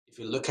If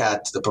you look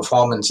at the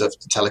performance of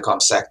the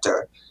telecom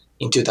sector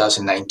in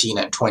 2019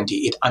 and 20,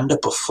 it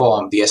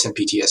underperformed the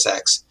S&P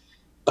TSX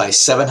by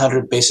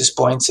 700 basis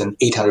points and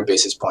 800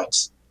 basis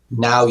points.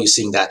 Now you're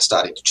seeing that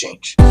starting to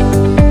change.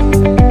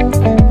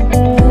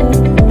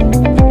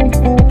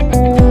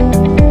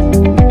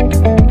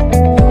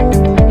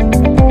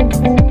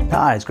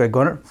 Hi, it's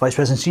ggoernert, Vice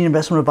President Senior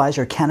Investment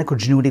Advisor at Canaccord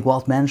Genuity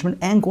Wealth Management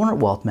and ggoernert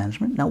Wealth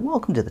Management. Now,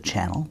 welcome to the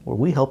channel where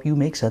we help you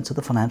make sense of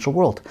the financial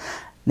world.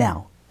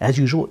 Now, as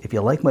usual, if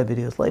you like my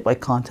videos, like my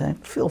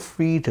content, feel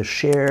free to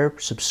share,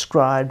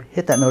 subscribe,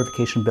 hit that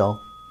notification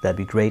bell. That'd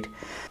be great.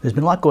 There's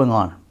been a lot going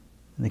on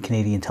in the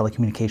Canadian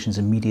telecommunications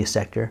and media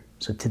sector.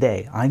 So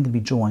today, I'm going to be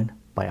joined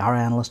by our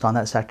analyst on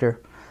that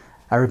sector,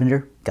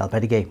 Aravinda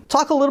Galappattige.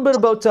 Talk a little bit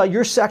about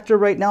your sector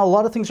right now. A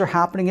lot of things are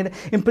happening in it.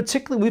 In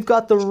particular, we've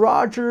got the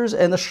Rogers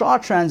and the Shaw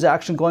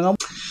transaction going on.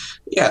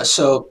 Yeah,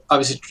 so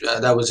obviously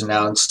that was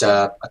announced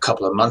a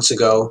couple of months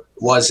ago.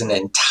 It wasn't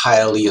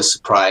entirely a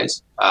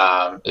surprise.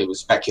 It was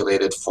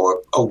speculated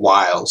for a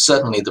while,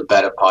 certainly the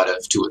better part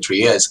of 2 or 3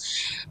 years.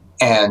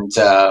 And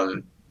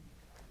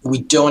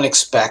we don't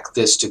expect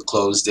this to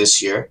close this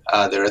year.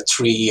 There are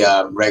 3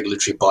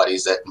 regulatory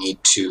bodies that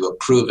need to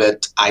approve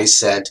it. I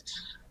said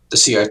the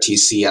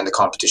CRTC and the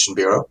Competition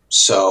Bureau.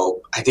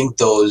 So I think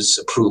those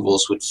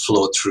approvals would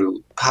flow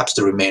through perhaps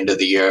the remainder of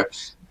the year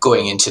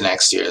going into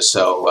next year.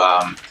 So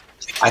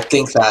I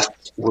think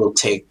that will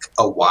take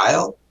a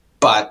while,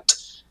 but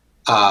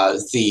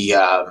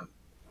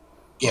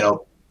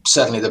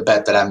certainly the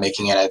bet that I'm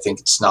making, and I think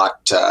it's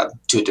not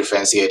too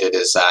differentiated,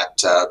 is that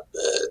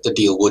the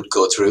deal would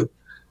go through.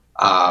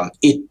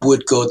 It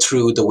would go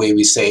through the way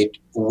we say it,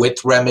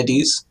 with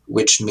remedies,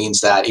 which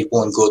means that it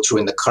won't go through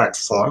in the current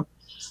form.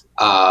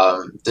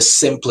 The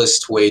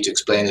simplest way to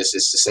explain this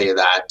is to say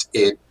that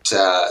the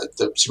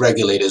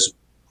regulators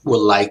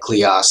will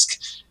likely ask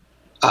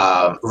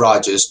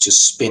Rogers to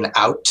spin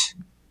out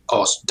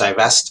or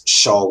divest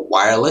Shaw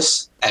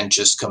Wireless and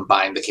just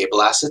combine the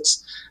cable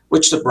assets,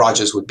 which the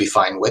Rogers would be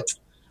fine with.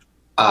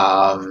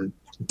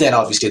 Then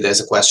obviously there's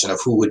a question of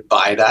who would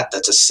buy that.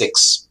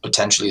 That's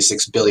potentially a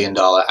 $6 billion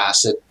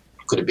asset.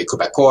 Could it be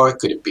Quebecor?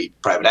 Could it be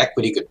private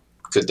equity?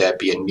 Could there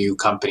be a new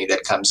company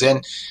that comes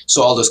in?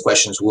 So all those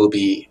questions will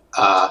be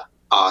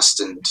asked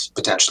and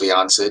potentially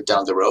answered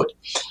down the road.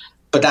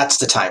 But that's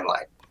the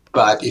timeline.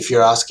 But if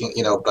you're asking,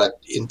 but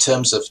in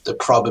terms of the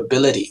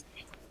probability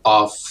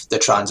of the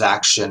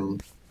transaction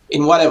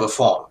in whatever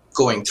form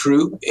going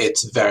through,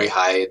 it's very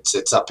high.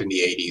 It's up in the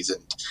 80s.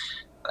 And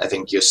I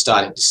think you're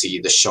starting to see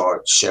the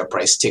share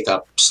price tick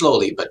up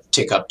slowly, but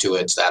tick up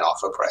towards that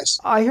offer price.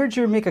 I heard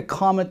you make a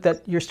comment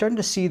that you're starting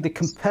to see the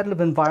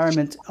competitive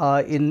environment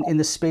in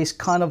the space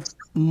kind of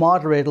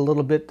moderate a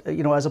little bit,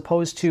 as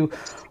opposed to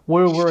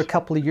where we were a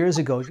couple of years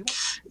ago.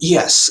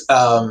 Yes.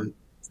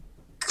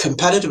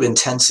 Competitive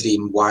intensity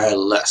in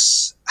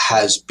wireless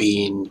has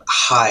been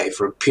high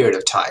for a period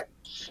of time.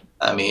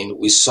 I mean,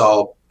 we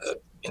saw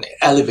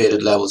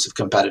elevated levels of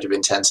competitive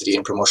intensity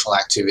and promotional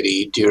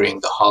activity during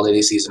the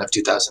holiday season of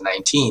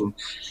 2019.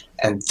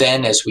 And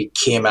then as we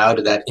came out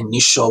of that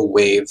initial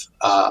wave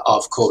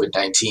of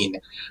COVID-19,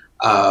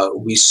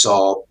 we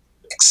saw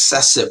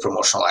excessive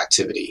promotional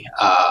activity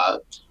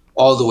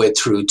all the way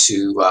through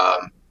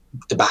to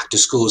the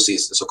back-to-school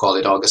season, so call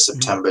it August,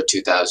 September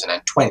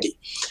 2020.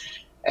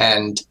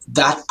 And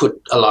that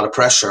put a lot of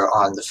pressure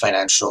on the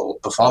financial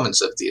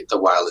performance of the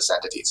wireless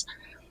entities.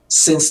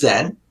 Since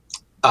then,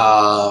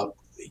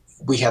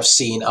 we have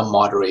seen a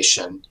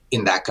moderation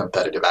in that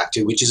competitive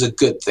activity, which is a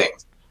good thing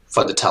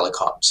for the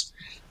telecoms.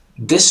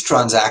 This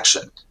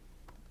transaction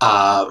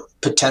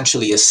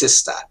potentially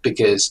assists that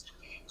because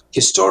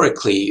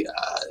historically,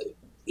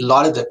 a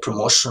lot of the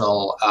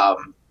promotional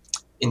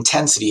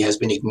intensity has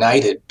been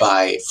ignited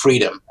by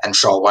Freedom and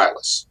Shaw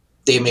Wireless.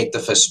 They make the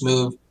first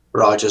move,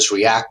 Rogers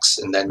reacts,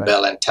 and then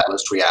Bell and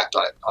Telus react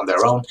on it on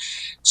their own.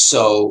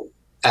 So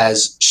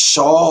as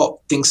Shaw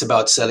thinks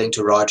about selling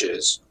to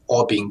Rogers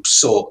or being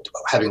sold,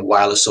 having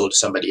wireless sold to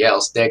somebody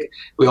else,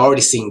 we're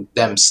already seeing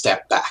them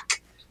step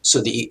back.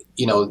 So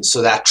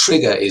so that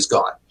trigger is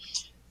gone.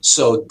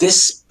 So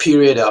this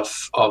period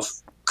of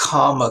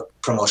calmer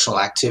promotional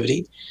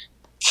activity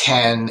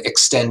can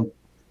extend,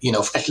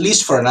 at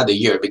least for another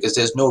year, because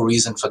there's no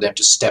reason for them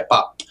to step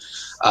up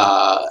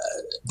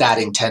that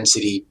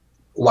intensity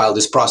while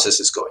this process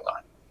is going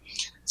on.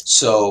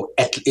 So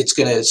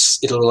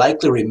it'll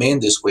likely remain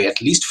this way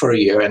at least for a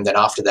year, and then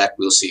after that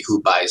we'll see who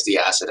buys the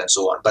asset and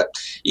so on. But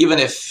even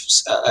if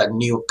a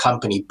new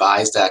company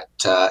buys that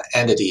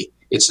entity,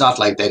 it's not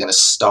like they're going to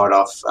start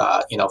off,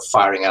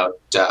 firing out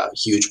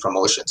huge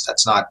promotions.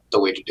 That's not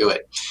the way to do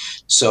it.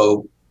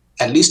 So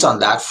at least on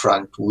that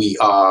front, we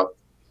are,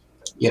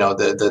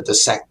 the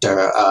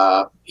sector,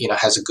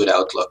 has a good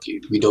outlook.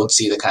 We don't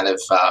see the kind of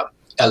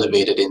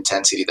elevated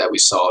intensity that we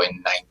saw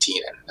in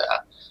 19 and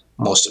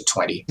most of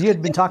 20. You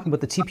had been talking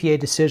about the TPA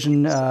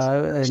decision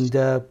and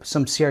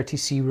some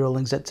CRTC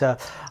rulings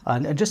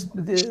and just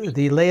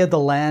the lay of the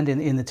land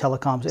in the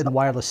telecoms, in the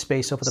wireless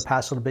space over the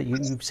past little bit.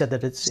 You've said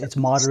that it's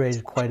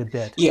moderated quite a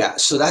bit. Yeah,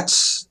 so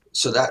that's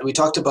So that we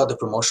talked about the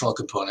promotional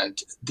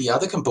component. The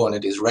other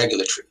component is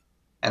regulatory,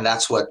 and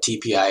that's what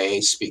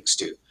TPIA speaks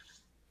to.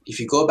 If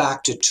you go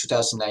back to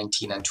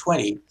 2019 and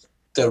 20,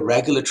 the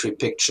regulatory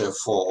picture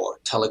for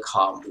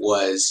telecom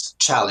was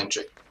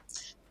challenging.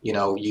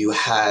 You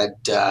had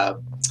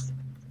the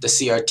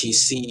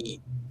CRTC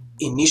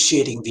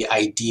initiating the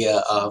idea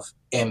of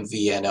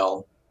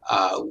MVNO,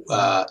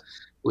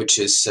 which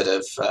is sort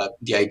of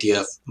the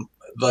idea of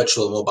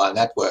virtual mobile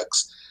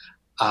networks,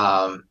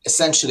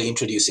 essentially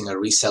introducing a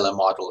reseller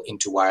model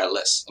into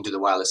the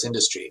wireless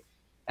industry.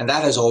 And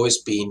that has always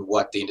been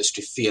what the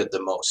industry feared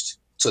the most.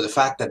 So the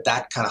fact that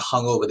that kind of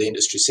hung over the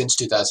industry since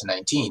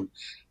 2019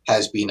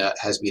 has been a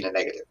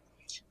negative.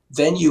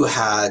 Then you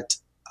had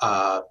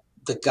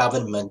the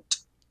government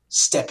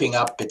stepping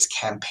up its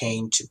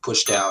campaign to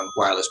push down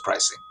wireless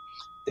pricing.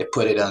 They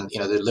put it on,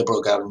 the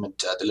Liberal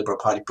government, the Liberal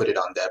Party put it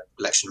on their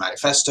election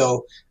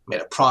manifesto,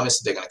 made a promise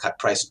that they're going to cut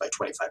prices by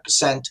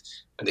 25%.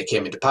 When they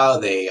came into power,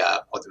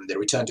 when they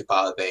returned to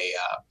power, they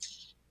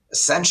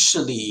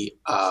essentially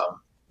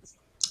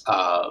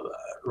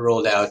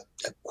rolled out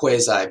a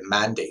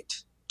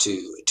quasi-mandate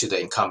to the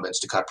incumbents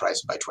to cut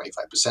prices by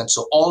 25%.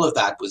 So all of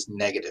that was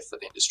negative for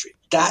the industry.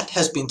 That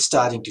has been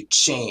starting to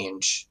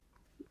change,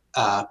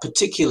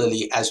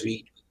 particularly as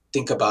we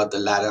think about the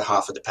latter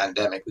half of the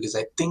pandemic, because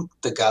I think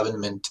the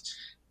government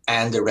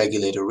and the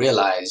regulator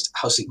realized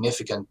how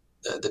significant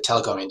the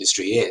telecom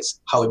industry is,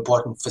 how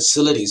important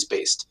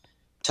facilities-based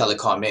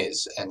telecom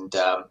is. And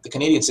the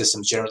Canadian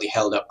systems generally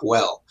held up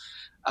well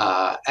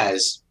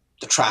as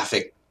the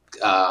traffic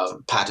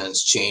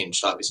patterns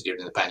changed, obviously,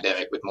 during the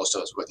pandemic, with most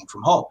of us working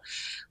from home.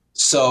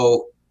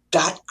 So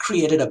that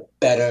created a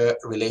better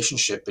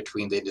relationship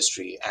between the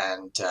industry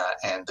and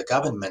the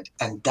government,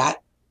 and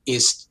that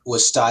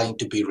was starting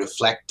to be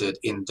reflected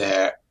in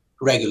their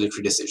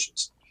regulatory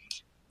decisions.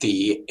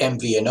 The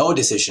MVNO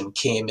decision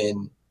came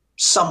in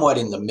somewhat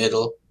in the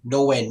middle,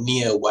 nowhere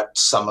near what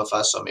some of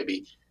us, or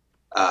maybe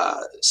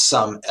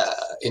some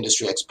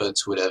industry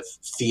experts, would have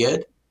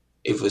feared.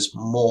 It was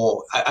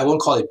more, I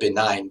won't call it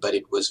benign, but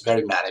it was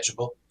very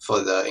manageable for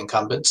the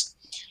incumbents.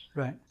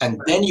 Right.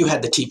 And then you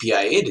had the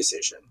TPIA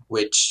decision,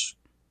 which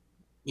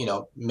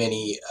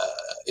many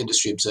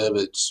industry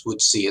observers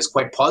would see as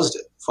quite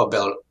positive for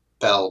Bell,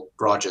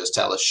 Rogers,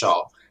 Telus,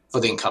 Shaw,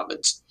 for the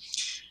incumbents.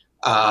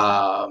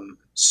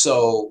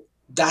 So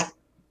that,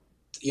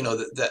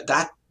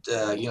 the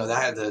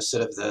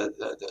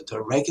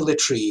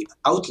regulatory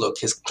outlook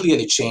has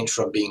clearly changed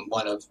from being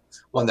one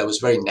that was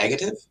very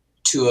negative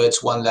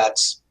towards one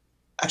that's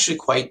actually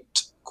quite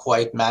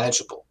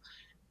manageable.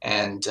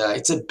 And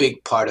it's a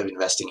big part of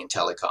investing in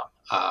telecom.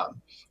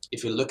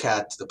 If you look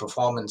at the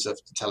performance of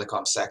the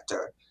telecom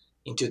sector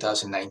in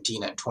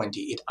 2019 and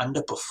 20, it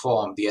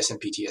underperformed the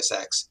S&P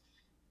TSX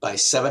by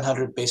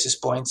 700 basis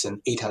points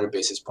and 800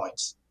 basis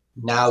points.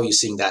 Now you're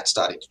seeing that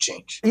starting to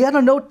change. You had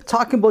a note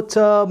talking about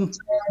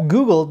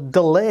Google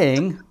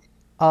delaying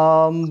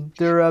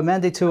their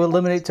mandate to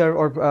eliminate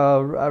or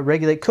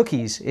regulate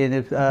cookies.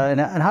 And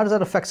how does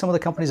that affect some of the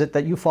companies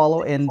that you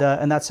follow and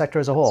that sector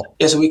as a whole?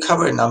 Yeah, so we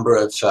cover a number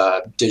of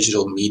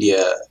digital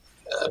media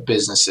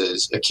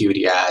businesses,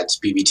 Acuity Ads,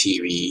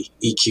 BBTV,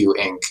 EQ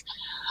Inc.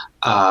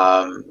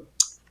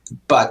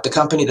 But the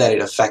company that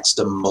it affects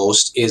the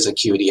most is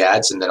Acuity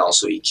Ads, and then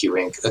also EQ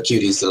Inc.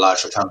 Acuity is the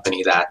larger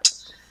company that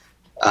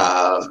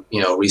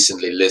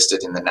recently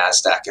listed in the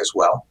NASDAQ as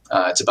well.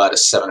 It's about a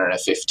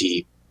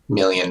 $750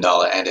 million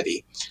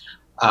entity,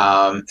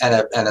 and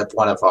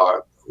one of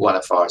our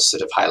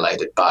sort of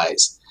highlighted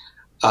buys.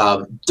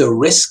 The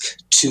risk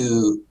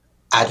to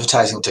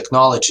advertising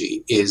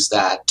technology is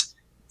that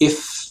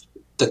if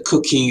the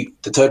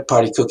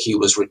third-party cookie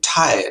was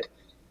retired,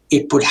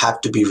 it would have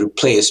to be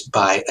replaced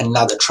by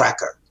another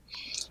tracker.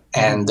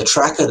 And the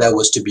tracker that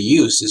was to be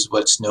used is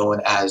what's known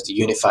as the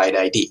unified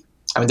ID.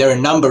 I mean, there are a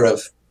number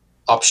of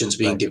options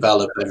being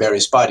developed by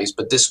various parties,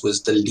 but this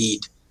was the lead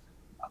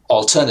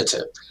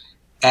alternative.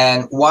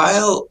 And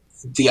while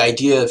the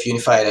idea of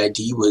unified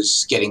ID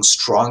was getting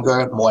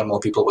stronger, more and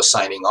more people were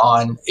signing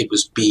on, it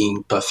was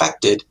being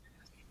perfected,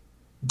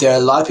 there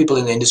are a lot of people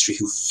in the industry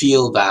who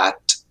feel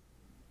that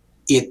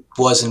it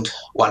wasn't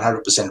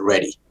 100%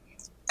 ready.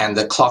 And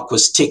the clock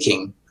was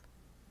ticking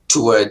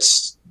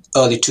towards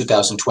early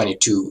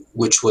 2022,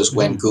 which was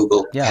when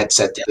Google had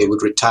said that they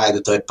would retire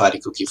the third-party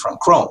cookie from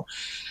Chrome.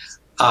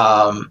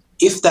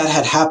 If that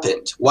had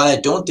happened, while I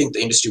don't think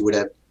the industry would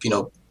have,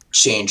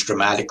 changed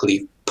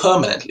dramatically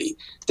permanently,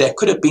 there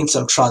could have been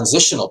some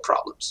transitional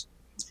problems,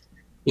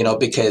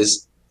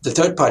 because the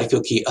third-party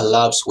cookie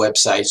allows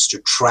websites to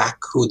track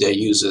who their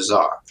users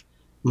are,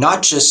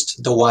 not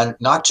just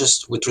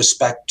with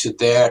respect to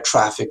their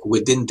traffic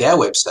within their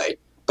website,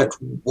 but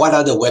what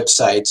other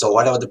websites or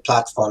what other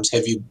platforms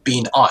have you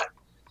been on?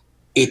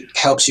 It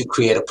helps you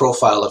create a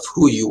profile of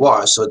who you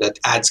are so that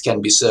ads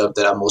can be served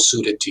that are more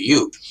suited to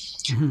you,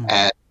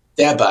 and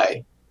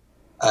thereby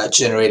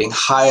generating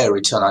higher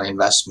return on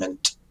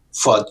investment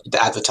for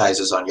the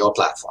advertisers on your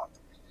platform.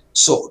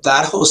 So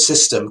that whole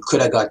system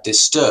could have got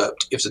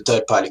disturbed if the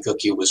third-party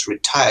cookie was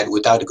retired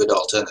without a good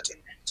alternative.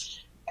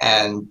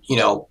 And,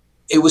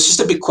 it was just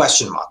a big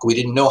question mark. We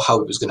didn't know how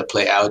it was going to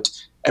play out.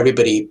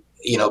 Everybody,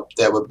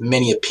 there were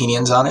many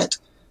opinions on it,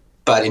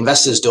 but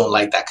investors don't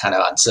like that kind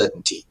of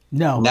uncertainty.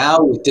 No.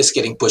 Now, with this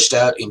getting pushed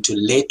out into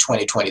late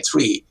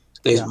 2023,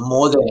 there's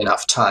more than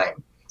enough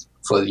time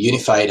for the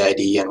unified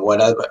ID and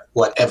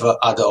whatever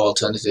other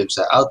alternatives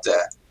are out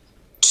there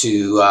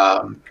to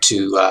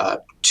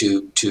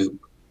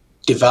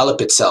develop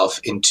itself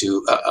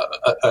into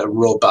a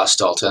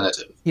robust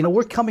alternative.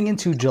 We're coming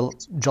into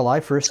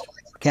July 1st,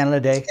 Canada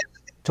Day,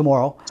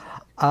 tomorrow.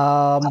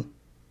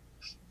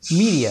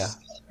 Media,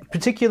 in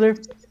particular,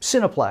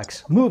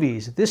 Cineplex,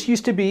 movies. This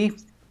used to be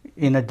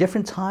in a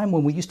different time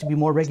when we used to be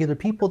more regular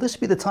people. This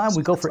would be the time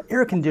we go for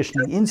air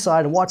conditioning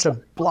inside and watch a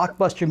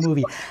blockbuster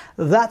movie.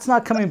 That's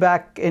not coming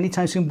back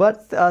anytime soon,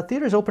 but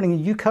theaters opening,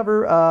 and you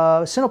cover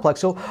Cineplex.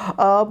 So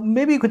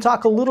maybe you could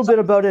talk a little bit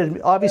about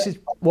it. Obviously,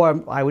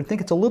 well, I would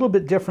think it's a little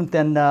bit different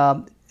than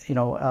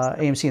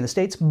AMC in the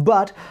States,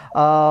 but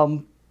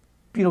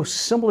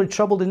similarly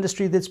troubled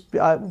industry that's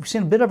we've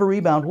seen a bit of a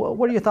rebound.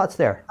 What are your thoughts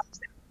there?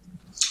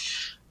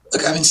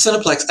 Look, I mean,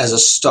 Cineplex as a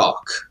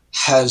stock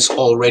has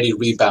already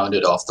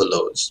rebounded off the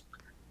lows.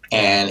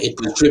 And it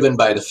was driven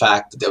by the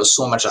fact that there was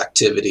so much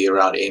activity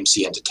around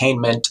AMC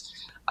Entertainment,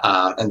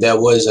 and there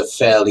was a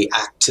fairly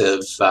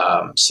active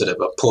sort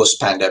of a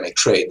post-pandemic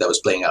trade that was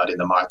playing out in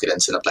the market,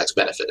 and Cineplex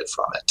benefited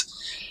from it.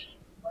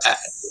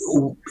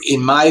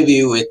 In my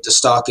view, the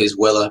stock is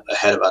well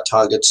ahead of our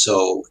target,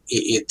 so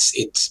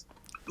it's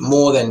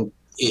more than,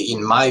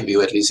 in my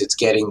view at least, it's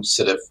getting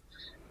sort of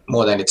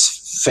more than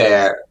its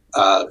fair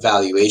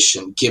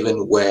valuation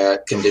given where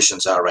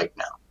conditions are right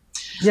now.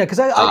 Yeah, because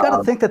I got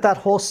to think that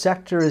whole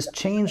sector has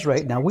changed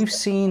right now. We've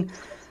seen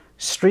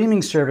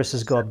streaming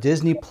services go up,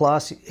 Disney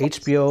Plus,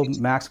 HBO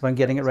Max, if I'm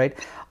getting it right,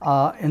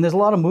 and there's a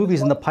lot of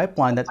movies in the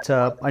pipeline that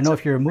I know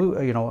if you're a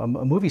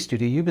movie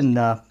studio, you've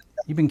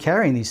been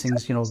carrying these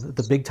things,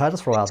 the big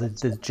titles for a while.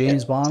 The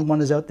James Bond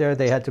one is out there.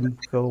 They had to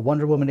go.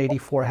 Wonder Woman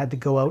 84 had to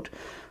go out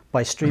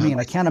by streaming,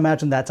 and I can't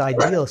imagine that's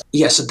ideal. Right.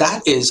 Yeah, so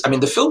that is, I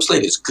mean, the film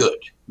slate is good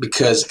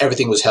because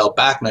everything was held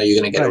back. Now you're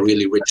going to get a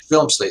really rich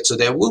film slate. So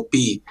there will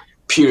be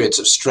periods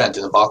of strength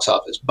in the box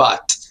office.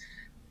 But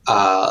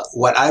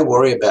what I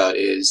worry about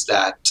is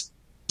that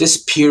this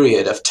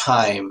period of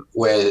time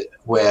where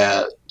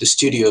the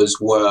studios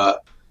were,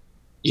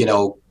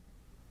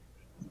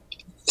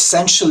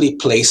 essentially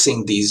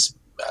placing these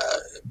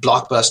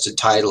blockbuster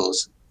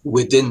titles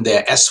within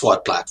their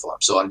SWAT platform,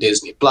 so on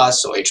Disney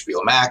Plus or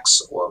HBO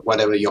Max or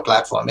whatever your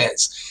platform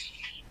is.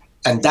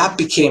 And that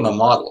became a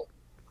model.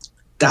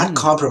 That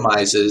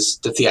compromises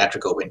the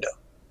theatrical window.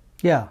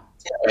 Yeah.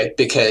 Right?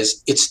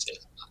 Because it's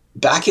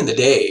back in the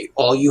day,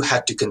 all you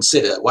had to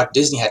consider, what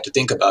Disney had to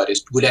think about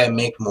is, would I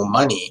make more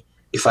money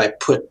if I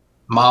put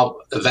Marvel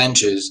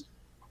Avengers,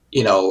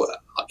 in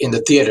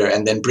the theater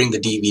and then bring the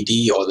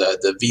DVD or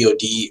the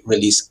VOD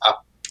release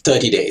up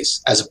 30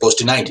 days as opposed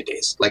to 90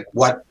 days. Like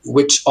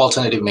which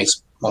alternative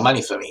makes more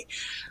money for me?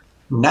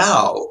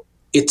 Now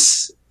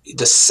it's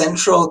the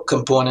central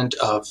component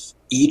of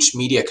each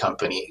media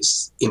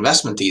company's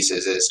investment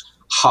thesis is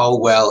how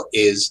well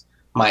is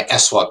my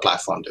SWAT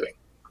platform doing?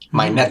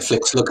 My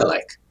Netflix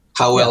lookalike.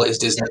 How well is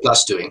Disney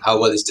Plus doing? How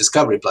well is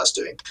Discovery Plus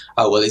doing?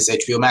 How well is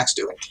HBO Max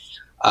doing?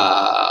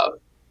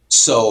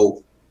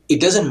 So it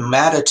doesn't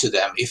matter to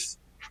them if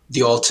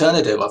the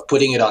alternative of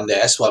putting it on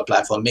their SWAT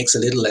platform makes a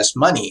little less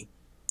money.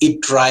 It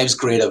drives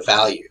greater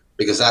value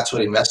because that's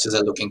what investors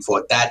are looking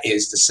for. That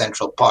is the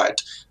central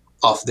part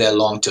of their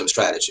long-term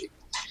strategy.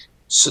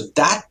 So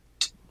the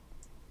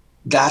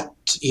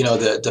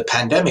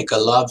pandemic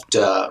allowed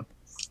the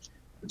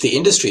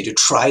industry to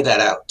try that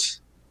out.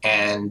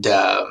 And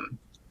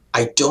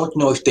I don't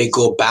know if they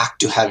go back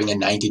to having a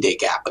 90-day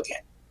gap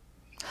again.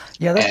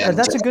 Yeah,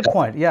 that's a good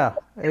point. Yeah,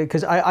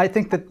 because I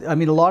think that, a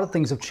lot of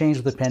things have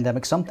changed with the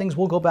pandemic. Some things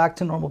will go back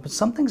to normal, but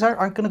some things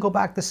aren't going to go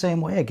back the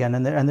same way again.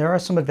 And there are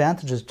some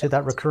advantages to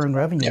that recurring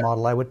revenue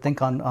model. I would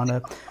think on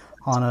a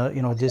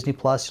Disney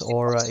Plus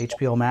or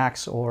HBO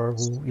Max or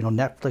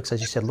Netflix,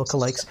 as you said,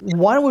 lookalikes.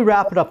 Why don't we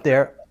wrap it up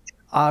there?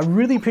 I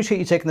really appreciate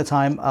you taking the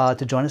time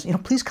to join us.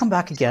 Please come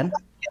back again.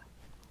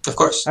 Of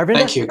course. Aravinda,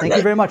 thank you. Thank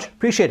you very much.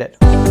 Appreciate it.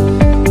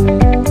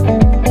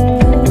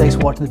 Thanks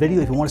for watching the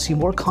video. If you want to see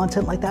more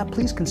content like that,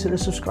 please consider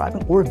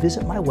subscribing or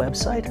visit my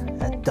website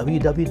at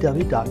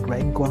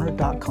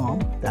www.ggoernert.com.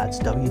 That's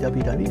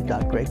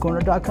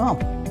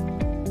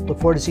www.ggoernert.com. Look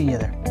forward to seeing you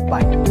there.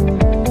 Bye.